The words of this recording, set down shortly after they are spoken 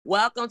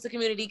Welcome to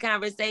Community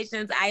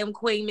Conversations. I am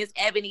Queen Miss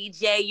Ebony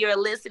J. You're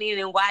listening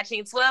and watching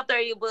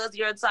 1230 Buzz,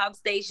 your talk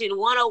station,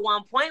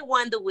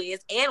 101.1 The Wiz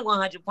and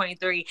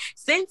 100.3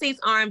 Cincy's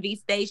R&B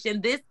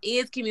station. This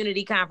is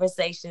Community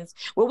Conversations,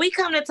 where we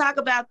come to talk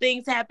about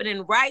things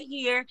happening right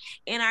here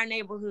in our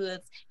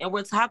neighborhoods. And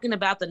we're talking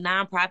about the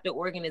nonprofit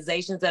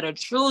organizations that are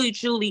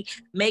truly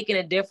making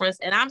a difference.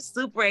 And I'm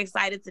super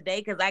excited today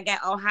because I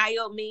got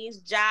Ohio Means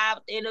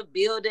Jobs in the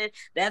building.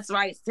 That's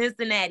right,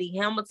 Cincinnati,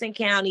 Hamilton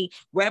County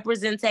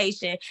representation.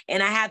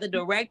 And I have the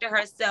director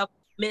herself,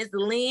 Miss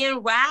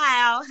Lynne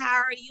Riehle.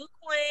 How are you,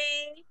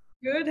 Queen?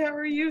 Good. How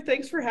are you?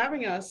 Thanks for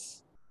having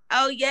us.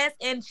 Oh, yes.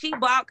 And she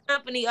bought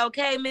company.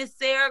 Okay, Miss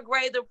Sarah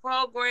Gray, the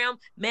program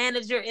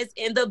manager, is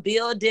in the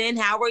building.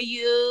 How are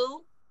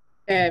you?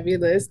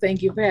 Fabulous.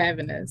 Thank you for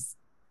having us.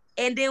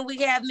 And then we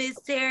have Miss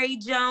Terry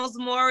Jones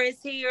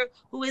Morris here,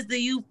 who is the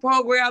youth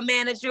program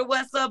manager.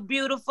 What's up,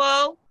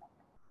 beautiful?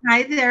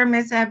 Hi there,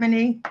 Miss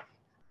Ebony.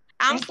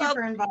 Thank you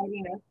for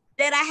inviting us.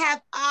 That I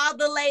have all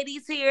the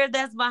ladies here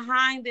that's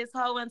behind this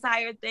whole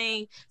entire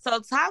thing. So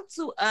talk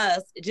to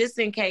us, just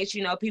in case,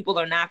 people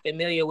are not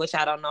familiar, which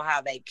I don't know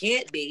how they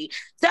can't be.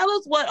 Tell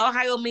us what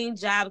Ohio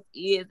Means Jobs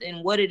is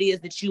and what it is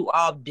that you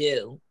all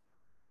do.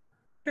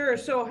 Sure.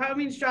 So Ohio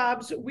Means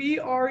Jobs, we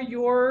are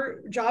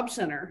your job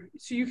center.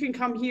 So you can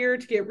come here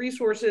to get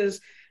resources,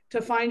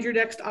 to find your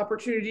next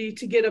opportunity,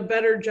 to get a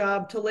better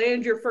job, to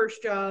land your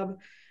first job.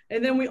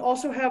 And then we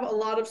also have a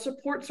lot of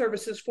support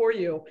services for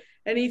you.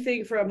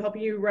 Anything from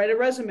helping you write a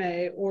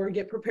resume or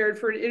get prepared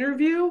for an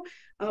interview.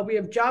 We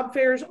have job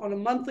fairs on a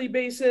monthly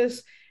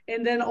basis.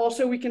 And then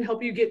also we can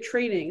help you get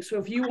training. So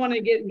if you want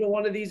to get into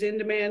one of these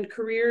in-demand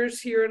careers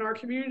here in our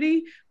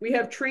community, we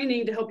have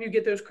training to help you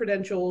get those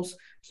credentials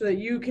so that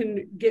you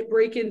can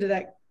break into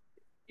that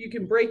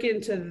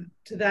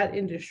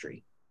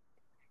industry.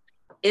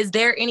 Is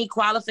there any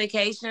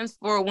qualifications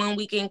for when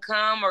we can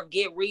come or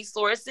get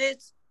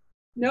resources?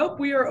 Nope,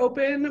 we are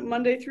open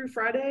Monday through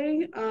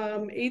Friday,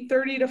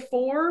 8:30 to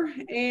 4,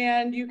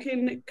 and you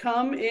can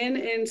come in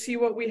and see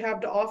what we have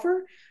to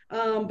offer.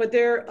 But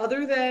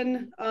other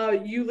than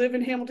you live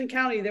in Hamilton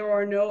County, there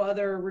are no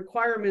other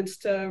requirements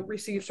to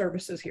receive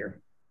services here.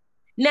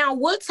 Now,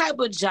 what type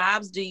of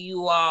jobs do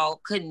you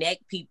all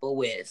connect people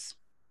with?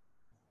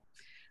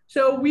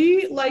 So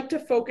we like to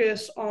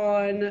focus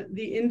on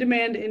the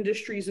in-demand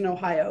industries in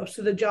Ohio.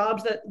 So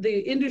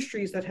the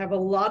industries that have a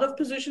lot of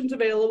positions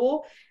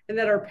available and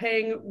that are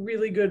paying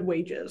really good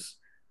wages.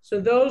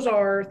 So those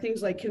are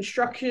things like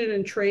construction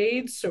and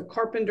trades. So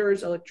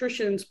carpenters,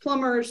 electricians,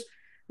 plumbers,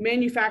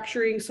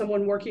 manufacturing,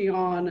 someone working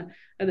on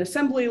an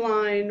assembly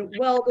line,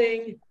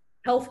 welding,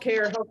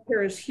 healthcare.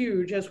 Healthcare is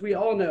huge, as we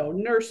all know,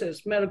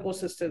 nurses, medical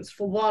assistants,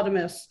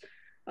 phlebotomists,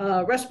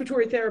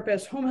 respiratory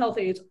therapists, home health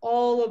aides,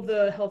 all of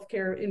the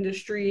healthcare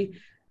industry.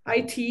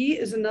 IT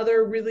is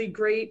another really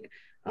great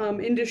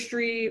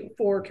industry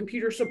for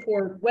computer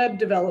support, web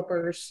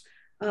developers,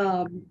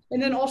 and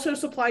then also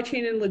supply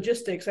chain and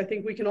logistics. I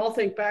think we can all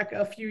think back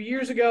a few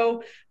years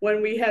ago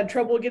when we had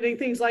trouble getting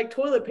things like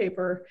toilet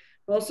paper.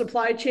 Well,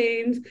 supply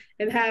chains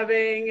and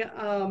having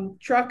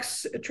truck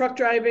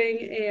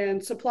driving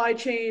and supply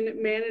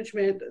chain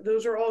management,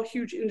 those are all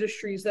huge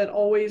industries that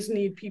always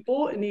need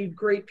people and need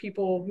great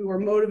people who are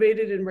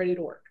motivated and ready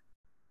to work.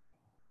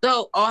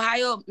 So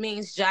Ohio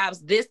Means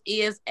Jobs, this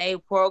is a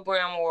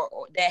program or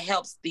that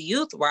helps the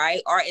youth,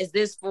 right? Or is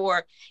this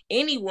for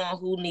anyone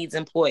who needs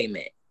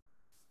employment?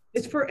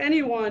 It's for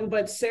anyone,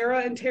 but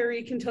Sarah and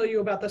Terry can tell you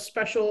about the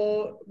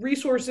special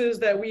resources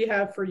that we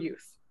have for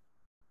youth.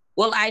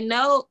 Well, I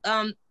know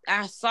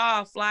I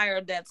saw a flyer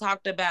that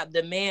talked about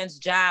the Men's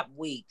Job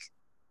Week.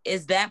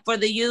 Is that for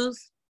the youth?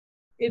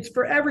 It's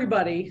for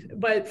everybody,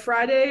 but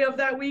Friday of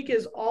that week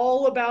is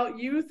all about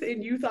youth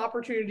and youth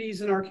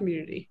opportunities in our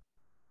community.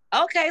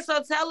 Okay,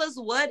 so tell us,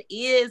 what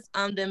is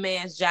the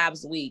Men's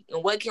Jobs Week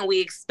and what can we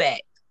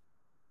expect?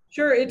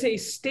 Sure, it's a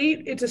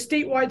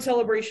statewide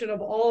celebration of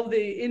all of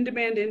the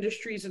in-demand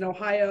industries in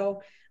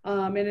Ohio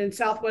and in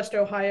Southwest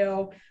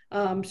Ohio.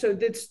 So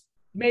that's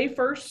May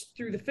 1st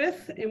through the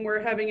 5th, and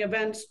we're having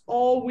events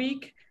all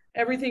week,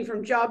 everything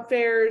from job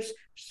fairs,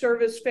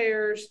 service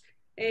fairs,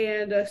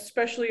 and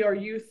especially our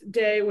Youth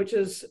Day, which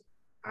is,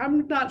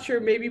 I'm not sure,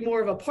 maybe more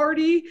of a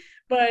party,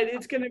 but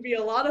it's going to be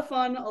a lot of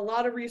fun, a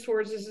lot of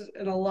resources,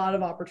 and a lot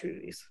of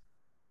opportunities.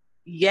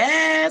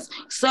 Yes.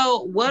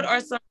 So what are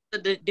some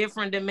of the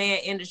different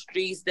demand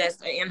industries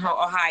that's in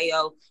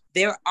Ohio?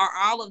 There are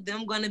all of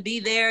them going to be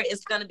there?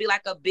 It's going to be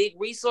like a big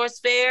resource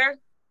fair?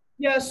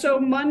 Yeah, so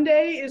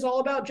Monday is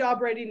all about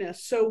job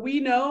readiness. So we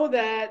know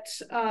that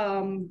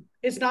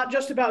it's not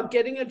just about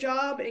getting a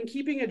job and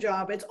keeping a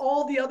job. It's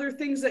all the other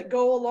things that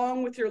go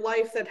along with your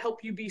life that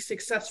help you be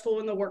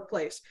successful in the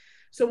workplace.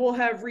 So we'll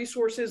have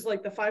resources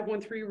like the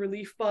 513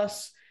 relief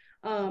bus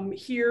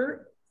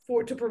here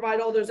to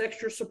provide all those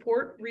extra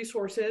support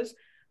resources.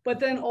 But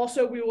then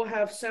also we will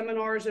have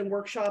seminars and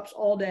workshops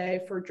all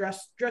day for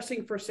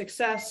dressing for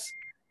success,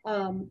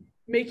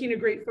 making a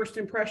great first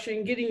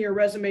impression, getting your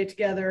resume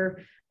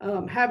together,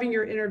 having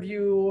your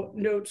interview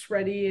notes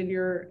ready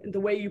and the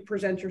way you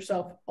present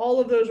yourself. All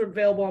of those are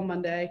available on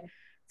Monday.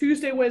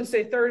 Tuesday,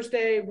 Wednesday,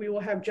 Thursday, we will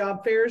have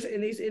job fairs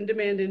in these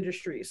in-demand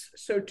industries.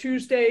 So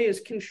Tuesday is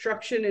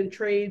construction and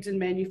trades and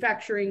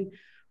manufacturing.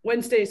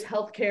 Wednesday is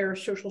healthcare,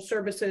 social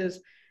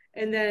services.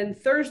 And then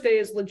Thursday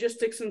is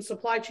logistics and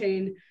supply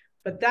chain.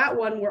 But that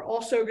one we're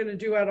also going to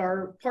do at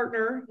our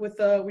partner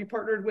we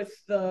partnered with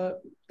the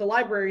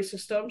library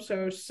system.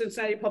 So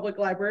Cincinnati Public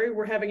Library,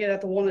 we're having it at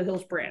the Walnut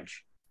Hills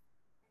branch.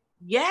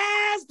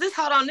 Yes, this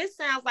sounds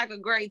like a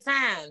great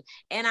time.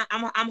 And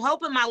I'm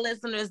hoping my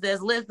listeners that's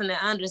listening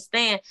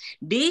understand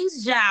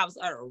these jobs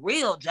are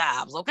real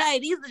jobs, okay?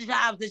 These are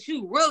jobs that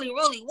you really,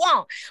 really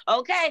want,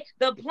 okay?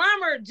 The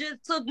plumber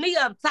just took me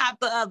up top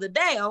the other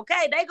day,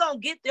 okay? They gonna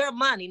get their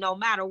money no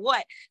matter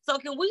what. So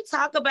can we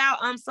talk about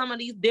some of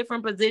these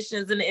different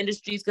positions in the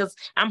industries? Because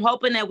I'm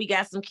hoping that we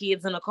got some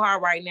kids in the car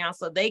right now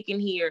so they can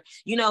hear,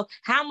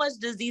 how much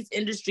does these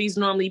industries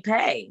normally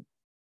pay?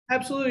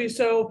 Absolutely.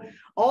 So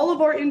all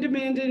of our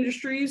in-demand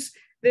industries,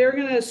 they're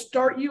going to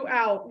start you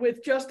out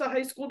with just a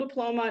high school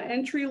diploma,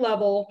 entry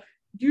level,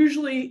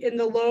 usually in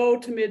the low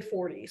to mid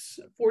 40s,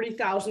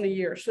 40,000 a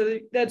year. So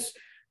that's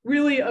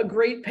really a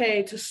great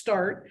pay to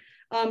start.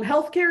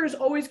 Healthcare is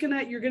always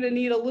you're going to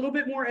need a little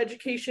bit more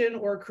education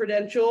or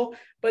credential,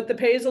 but the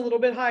pay is a little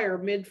bit higher,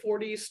 mid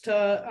 40s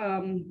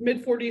to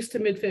mid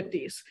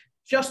 50s,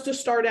 just to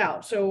start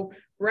out. So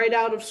right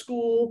out of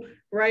school,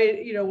 right,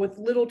 with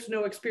little to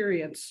no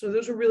experience. So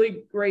those are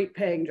really great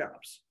paying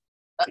jobs.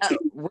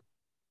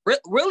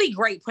 Really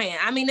great plan.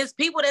 I mean, it's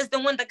people that's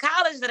went to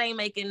college that ain't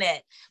making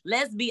that.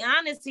 Let's be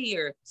honest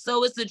here.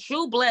 So it's a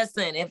true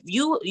blessing. If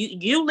you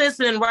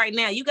listening right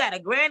now, you got a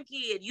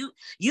grandkid,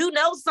 you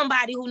know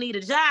somebody who need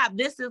a job.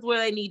 This is where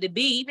they need to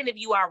be. Even if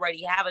you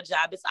already have a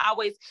job, it's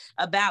always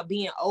about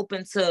being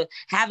open to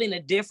having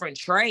a different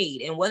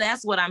trade. And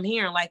that's what I'm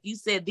hearing. Like you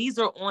said, these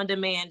are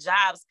on-demand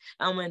jobs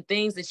and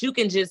things that you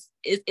can just.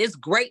 It's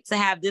great to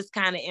have this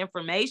kind of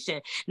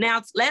information.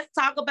 Now let's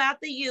talk about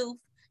the youth.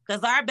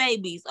 Because our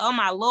babies, oh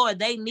my Lord,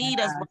 they need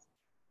us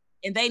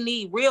and they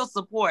need real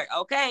support,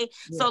 okay?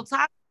 Yeah. So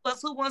talk to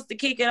us, who wants to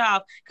kick it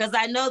off? Because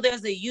I know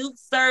there's a youth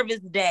service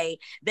day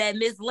that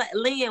Miss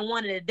Lynne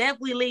wanted to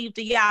definitely leave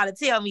to y'all to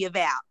tell me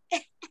about. All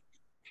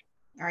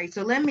right,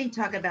 so let me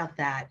talk about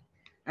that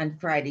on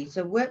Friday.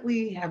 So what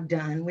we have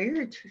done,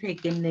 we're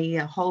taking the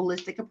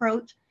holistic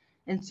approach.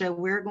 And so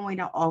we're going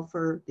to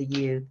offer the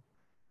youth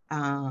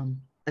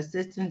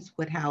assistance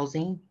with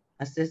housing,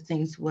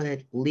 assistance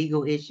with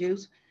legal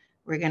issues.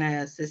 We're going to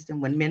assist them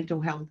with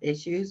mental health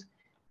issues.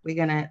 We're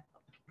going to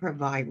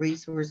provide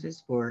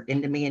resources for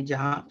in-demand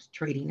jobs,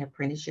 trading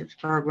apprenticeships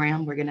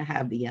program. We're going to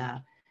have the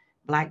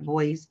Black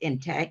Boys in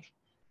Tech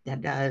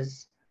that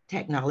does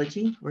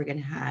technology. We're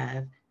going to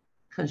have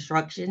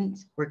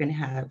constructions. We're going to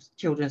have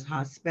Children's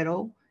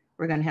Hospital.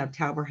 We're going to have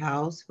Talbot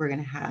House. We're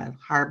going to have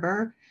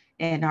Harbor.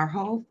 And our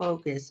whole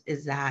focus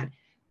is that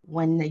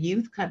when the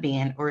youth come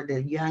in, or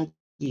the young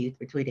youth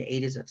between the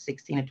ages of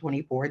 16 and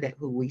 24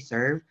 who we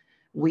serve,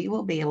 we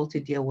will be able to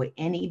deal with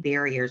any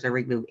barriers or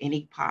remove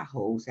any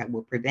potholes that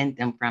will prevent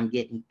them from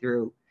getting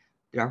through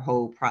their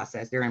whole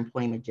process, their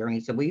employment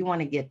journey. So we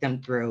want to get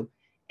them through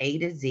A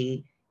to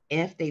Z.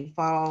 If they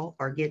fall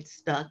or get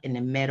stuck in the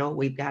middle,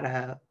 we've got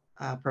a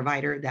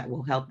provider that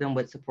will help them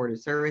with supportive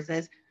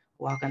services,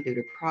 walk them through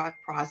the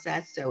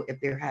process. So if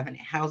they're having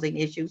housing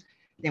issues,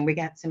 then we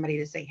got somebody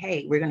to say,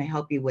 hey, we're going to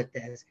help you with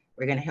this.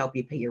 We're going to help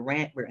you pay your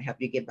rent. We're going to help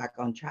you get back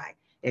on track.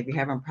 If you're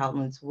having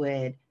problems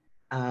with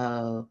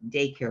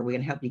daycare, we're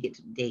going to help you get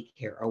to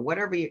daycare, or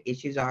whatever your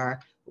issues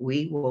are,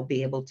 we will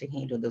be able to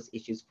handle those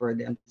issues for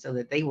them so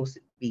that they will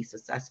be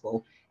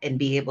successful and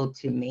be able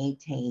to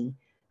maintain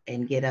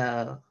and get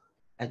a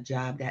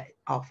job that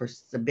offers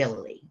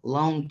stability,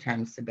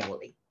 long-term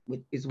stability,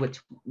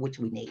 which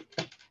we need.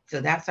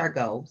 So that's our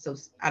goal. So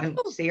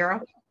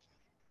Sarah,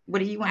 what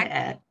do you want to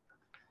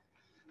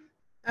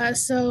add?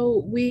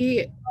 So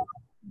we,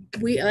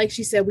 like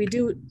she said, we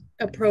do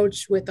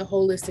approach with a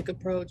holistic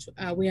approach.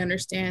 We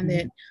understand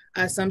that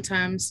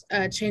sometimes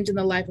changing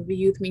the life of a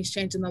youth means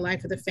changing the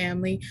life of the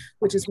family,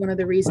 which is one of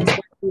the reasons why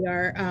we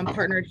are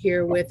partnered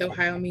here with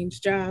Ohio Means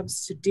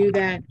Jobs to do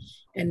that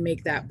and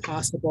make that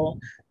possible.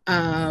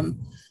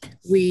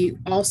 We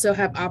also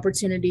have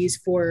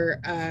opportunities for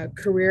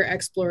career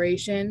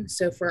exploration.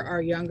 So for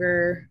our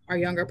younger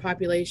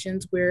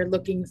populations, we're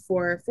looking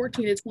for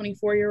 14 to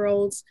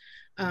 24-year-olds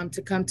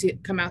to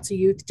come out to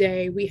Youth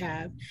Day. We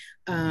have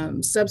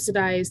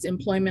subsidized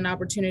employment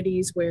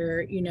opportunities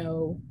where,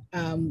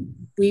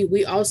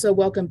 we also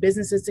welcome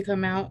businesses to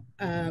come out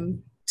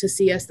to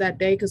see us that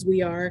day, because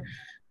we are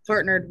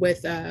partnered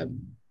with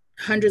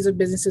hundreds of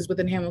businesses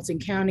within Hamilton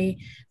County,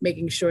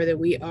 making sure that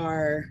we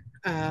are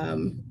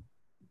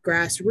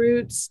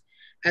grassroots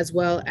as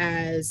well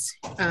as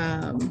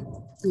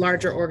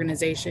larger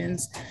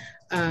organizations.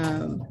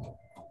 And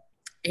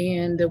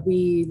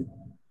we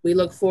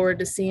look forward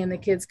to seeing the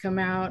kids come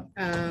out.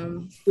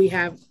 We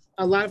have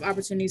a lot of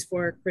opportunities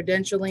for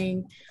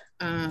credentialing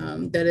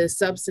that is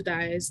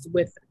subsidized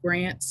with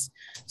grants.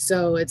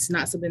 So it's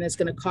not something that's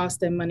going to cost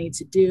them money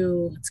to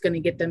do. It's going to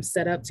get them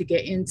set up to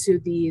get into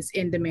these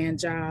in-demand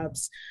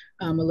jobs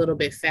a little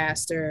bit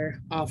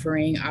faster,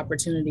 offering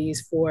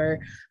opportunities for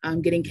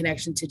getting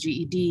connection to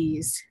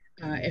GEDs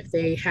if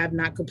they have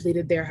not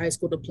completed their high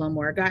school diploma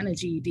or gotten a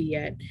GED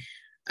yet.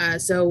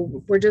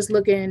 So we're just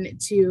looking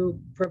to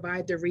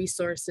provide the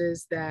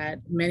resources that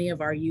many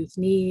of our youth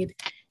need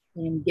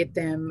and get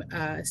them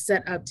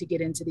set up to get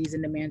into these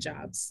in-demand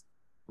jobs.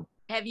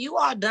 Have you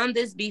all done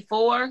this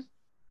before?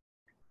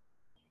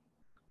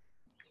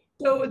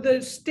 So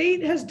the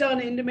state has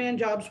done In-Demand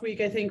Jobs Week,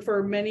 I think,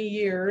 for many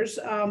years,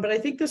 but I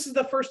think this is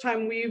the first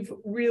time we've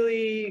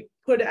really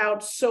put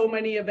out so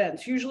many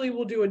events. Usually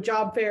we'll do a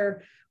job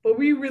fair, but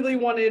we really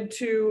wanted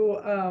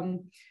to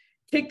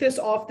kick this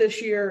off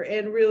this year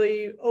and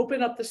really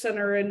open up the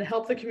center and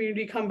help the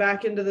community come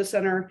back into the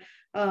center.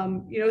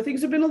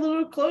 Things have been a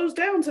little closed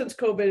down since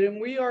COVID,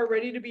 and we are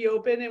ready to be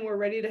open, and we're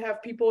ready to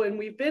have people, and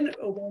we've been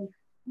open,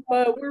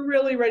 but we're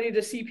really ready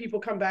to see people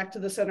come back to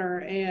the center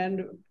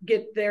and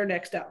get their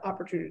next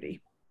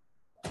opportunity.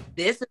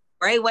 This is a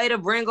great way to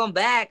bring them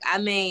back. I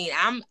mean,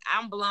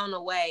 I'm blown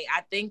away.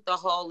 I think the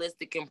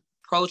holistic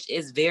approach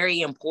is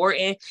very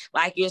important.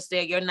 Like you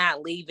said, you're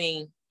not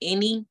leaving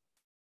any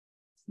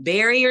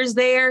barriers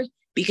there,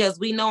 because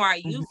we know our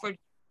youth are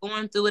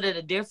going through it in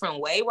a different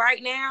way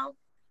right now.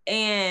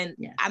 And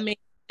I mean,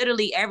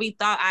 literally every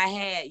thought I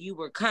had, you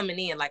were coming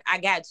in. Like, I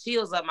got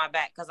chills up my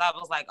back, because I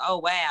was like, oh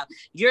wow,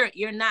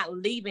 you're not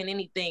leaving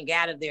anything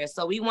out of there.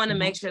 So we want to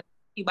make sure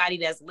everybody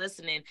that's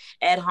listening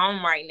at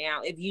home right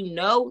now, if you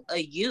know a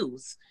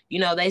youth,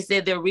 they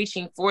said they're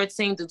reaching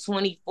 14 to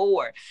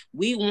 24.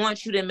 We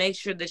want you to make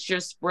sure that you're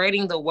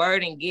spreading the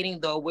word and getting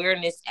the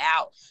awareness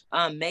out.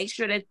 Make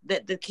sure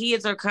that the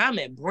kids are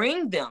coming.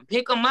 Bring them,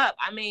 pick them up.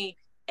 I mean,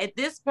 at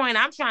this point,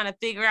 I'm trying to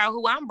figure out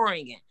who I'm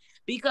bringing,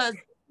 because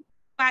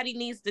everybody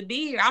needs to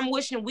be here. I'm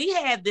wishing we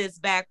had this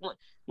back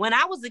when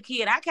I was a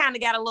kid. I kind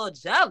of got a little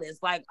jealous,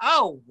 like,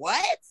 oh,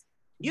 what?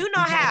 You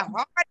know how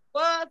hard it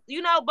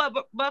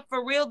was, but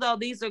for real though,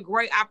 these are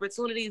great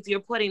opportunities. You're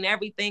putting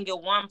everything in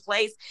one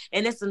place,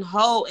 and it's a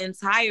whole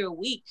entire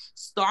week.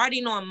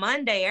 Starting on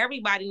Monday,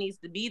 everybody needs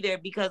to be there,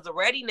 because the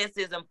readiness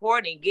is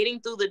important. Getting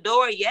through the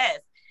door, yes,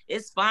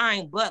 it's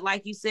fine, but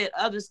like you said,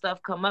 other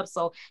stuff come up.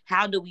 So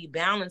how do we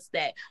balance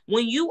that?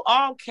 When you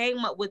all came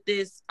up with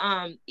this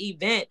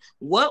event,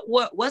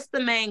 what's the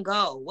main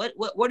goal?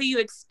 What are you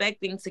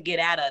expecting to get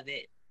out of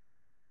it?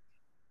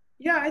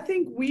 Yeah, I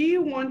think we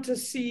want to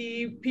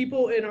see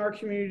people in our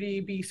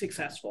community be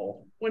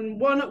successful. When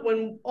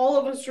all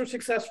of us are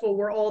successful,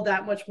 we're all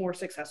that much more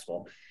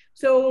successful.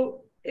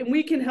 So, and when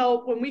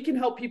we can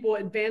help people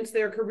advance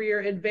their career,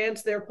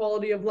 advance their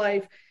quality of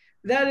life,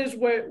 that is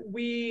what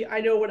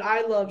I know what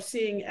I love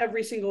seeing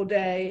every single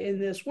day in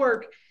this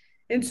work.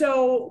 And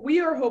so we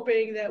are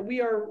hoping that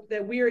we are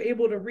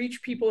able to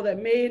reach people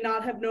that may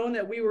not have known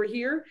that we were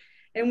here.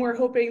 And we're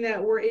hoping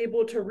that we're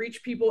able to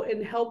reach people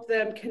and help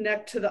them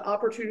connect to the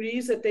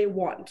opportunities that they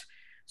want.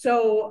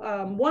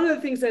 So one of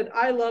the things that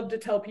I love to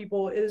tell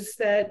people is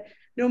that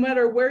no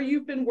matter where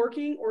you've been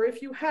working, or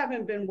if you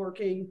haven't been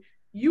working,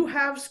 you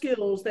have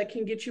skills that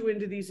can get you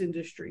into these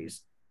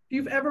industries. If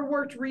you've ever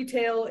worked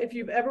retail, if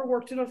you've ever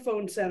worked in a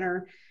phone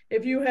center,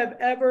 if you have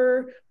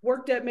ever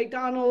worked at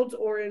McDonald's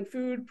or in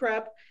food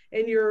prep,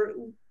 and you're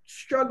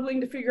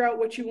struggling to figure out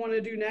what you want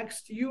to do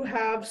next, you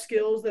have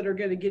skills that are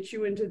going to get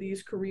you into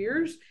these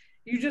careers.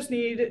 You just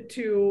need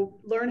to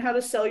learn how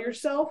to sell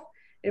yourself,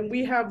 and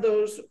we have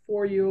those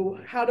for you.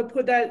 How to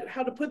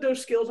put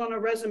those skills on a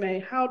resume,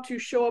 how to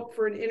show up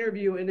for an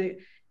interview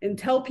and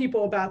tell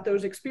people about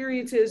those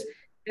experiences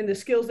and the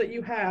skills that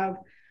you have.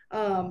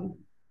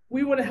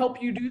 We want to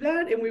help you do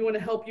that, and we want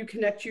to help you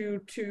connect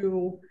you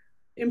to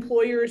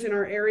employers in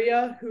our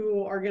area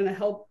who are going to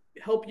help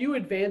you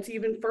advance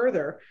even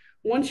further.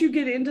 Once you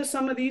get into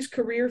some of these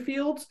career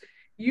fields,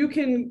 you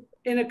can,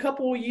 in a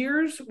couple of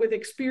years with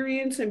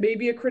experience and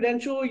maybe a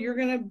credential, you're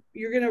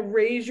gonna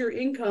raise your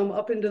income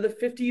up into the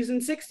 50s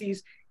and 60s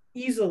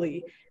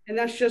easily. And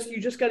you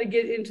just got to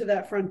get into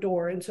that front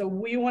door. And so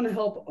we want to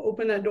help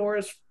open that door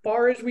as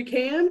far as we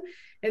can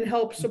and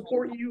help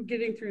support you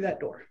getting through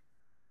that door.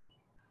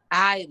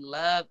 I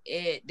love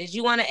it. Did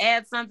you want to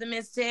add something,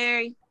 Miss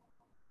Terry?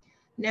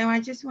 No,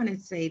 I just want to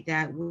say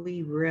that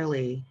we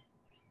really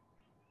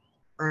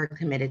are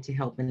committed to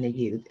helping the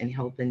youth and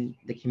helping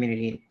the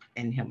community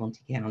in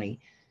Hamilton County.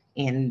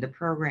 And the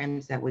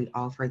programs that we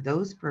offer,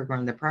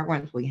 the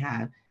programs we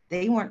have,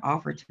 they weren't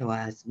offered to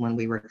us when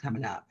we were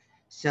coming up.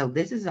 So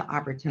this is an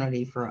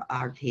opportunity for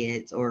our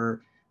kids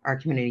or our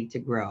community to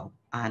grow.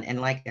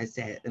 And like I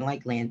said, and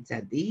like Lynne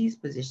said, these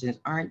positions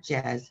aren't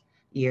just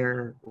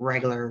your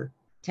regular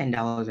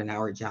 $10 an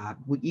hour job.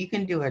 You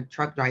can do a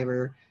truck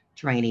driver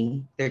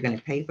training. They're going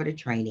to pay for the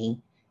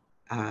training,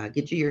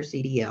 get you your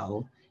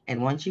CDL.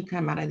 And once you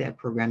come out of that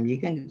program, you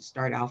can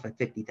start off at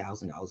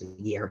 $50,000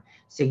 a year.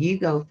 So you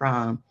go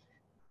from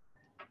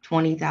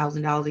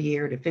 $20,000 a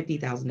year to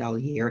 $50,000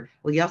 a year.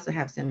 Well, you also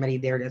have somebody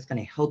there that's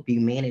going to help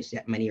you manage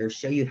that money or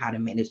show you how to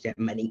manage that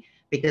money.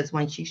 Because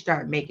once you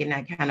start making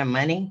that kind of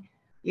money,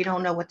 you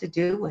don't know what to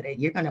do with it.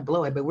 You're going to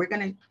blow it, but we're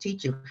going to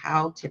teach you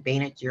how to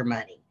manage your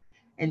money.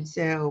 And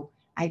so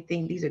I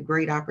think these are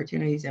great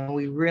opportunities, and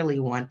we really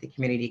want the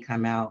community to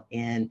come out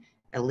and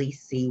at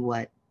least see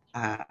what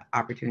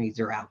opportunities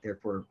are out there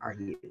for our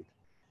youth.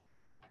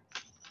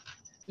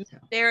 So.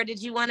 Sarah,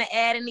 did you want to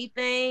add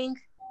anything?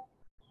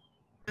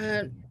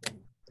 I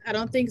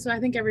don't think so. I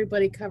think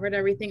everybody covered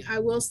everything. I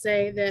will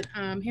say that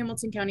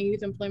Hamilton County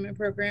Youth Employment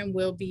Program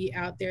will be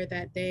out there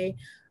that day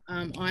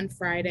on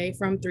Friday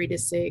from 3 to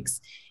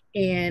 6.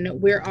 And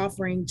we're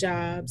offering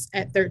jobs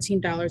at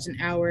 $13 an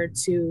hour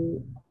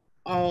to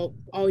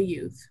all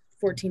youth,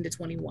 14 to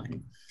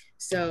 21.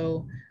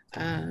 So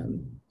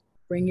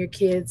bring your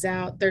kids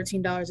out.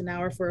 $13 an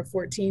hour for a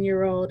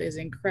 14-year-old is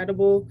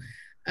incredible.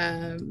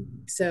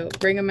 So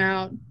bring them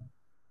out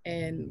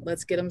and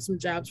let's get them some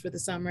jobs for the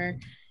summer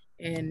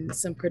and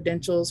some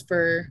credentials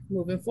for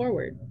moving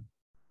forward.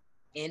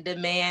 In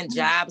Demand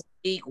Jobs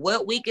Week.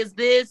 What week is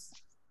this?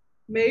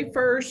 May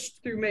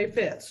 1st through May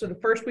 5th. So the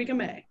first week of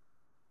May.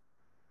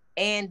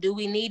 And do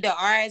we need to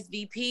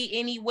RSVP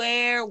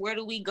anywhere? Where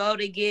do we go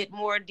to get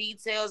more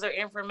details or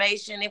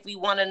information if we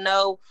want to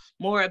know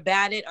more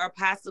about it or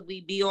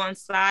possibly be on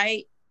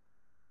site?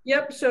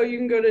 Yep. So you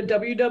can go to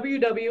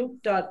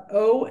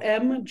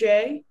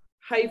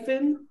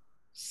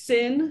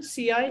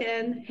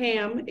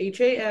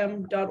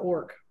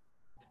www.omj-ham.org.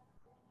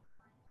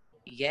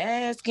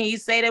 Yes. Can you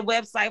say the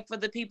website for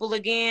the people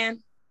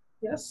again?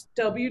 Yes.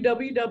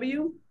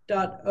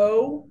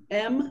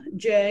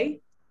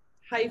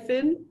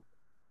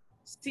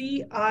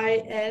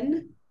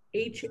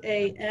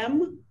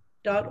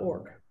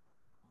 www.omj-cinham.org.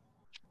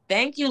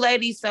 Thank you,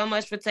 ladies, so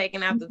much for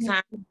taking out the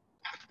time to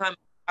come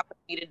talk with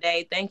me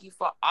today. Thank you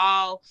for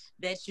all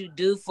that you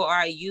do for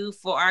our youth,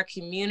 for our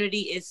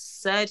community. It's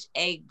such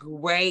a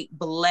great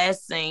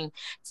blessing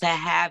to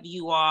have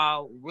you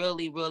all.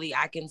 Really, really,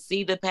 I can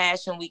see the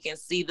passion. We can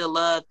see the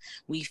love.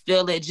 We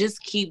feel it.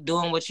 Just keep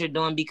doing what you're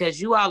doing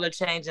because you all are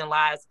changing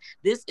lives.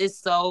 This is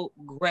so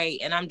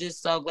great. And I'm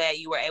just so glad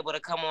you were able to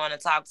come on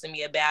and talk to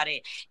me about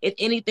it. If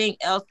anything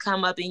else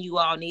come up and you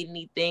all need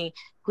anything,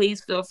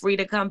 please feel free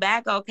to come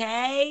back,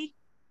 okay?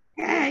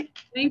 Okay.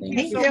 Thank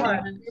you so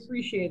much. I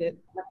appreciate it.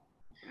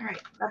 All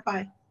right.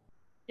 Bye-bye.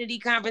 Community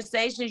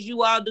Conversations,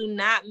 you all do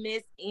not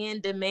miss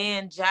In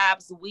Demand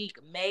Jobs Week,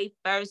 May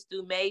 1st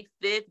through May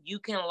 5th. You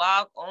can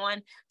log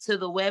on to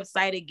the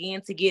website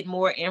again to get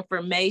more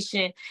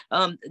information.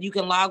 You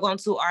can log on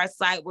to our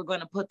site. We're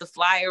going to put the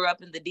flyer up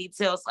and the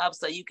details up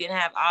so you can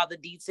have all the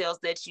details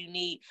that you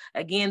need.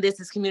 Again, this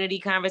is Community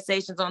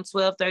Conversations on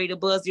 1230 The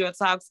Buzz, your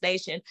talk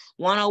station,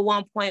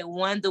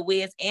 101.1 The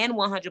Wiz and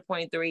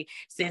 100.3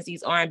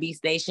 Cincy's R&B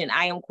station.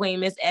 I am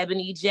Queen Miss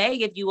Ebony J.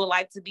 If you would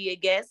like to be a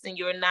guest in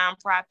your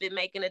nonprofit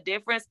making a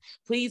difference,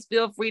 please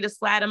feel free to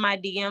slide in my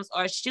DMs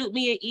or shoot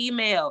me an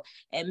email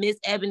at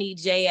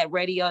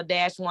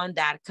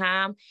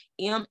missebonyj@radio-1.com,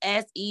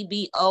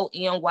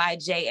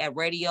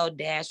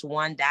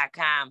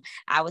 msebonyj@radio-1.com.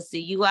 I will see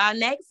you all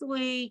next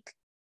week.